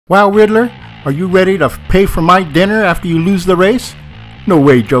Well, Riddler, are you ready to pay for my dinner after you lose the race? No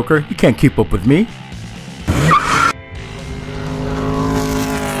way, Joker. You can't keep up with me.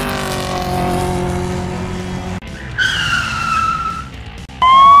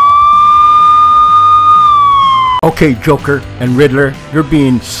 Okay, Joker and Riddler, you're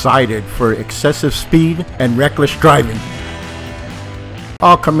being cited for excessive speed and reckless driving.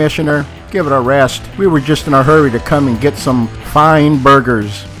 Oh, Commissioner, give it a rest. We were just in a hurry to come and get some fine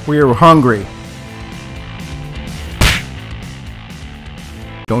burgers. We were hungry.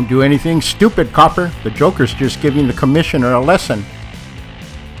 Don't do anything stupid, Copper. The Joker's just giving the Commissioner a lesson.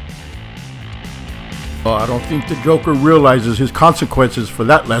 Oh, I don't think the Joker realizes his consequences for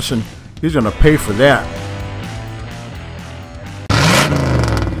that lesson. He's gonna pay for that.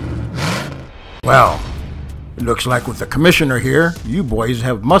 Well, it looks like with the Commissioner here, you boys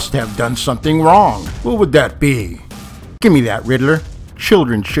must have done something wrong. What would that be? Give me that, Riddler.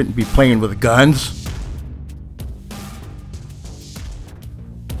 Children shouldn't be playing with guns.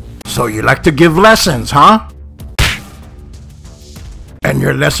 So you like to give lessons, huh? And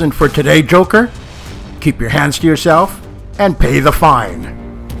your lesson for today, Joker? Keep your hands to yourself and pay the fine.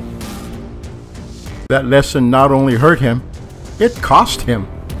 That lesson not only hurt him, it cost him.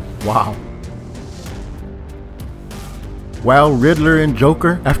 Wow. Well, Riddler and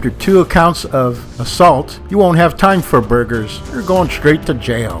Joker, after 2 accounts of assault, you won't have time for burgers. You're going straight to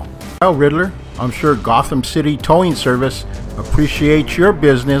jail. Well, Riddler, I'm sure Gotham City Towing Service appreciates your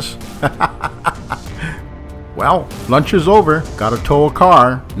business. Well, lunch is over. Gotta tow a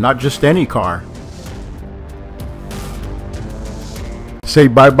car, not just any car. Say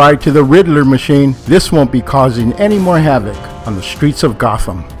bye-bye to the Riddler machine. This won't be causing any more havoc on the streets of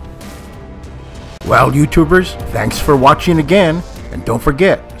Gotham. Well, YouTubers, thanks for watching again, and don't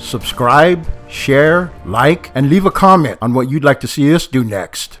forget, subscribe, share, like, and leave a comment on what you'd like to see us do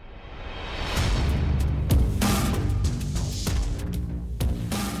next.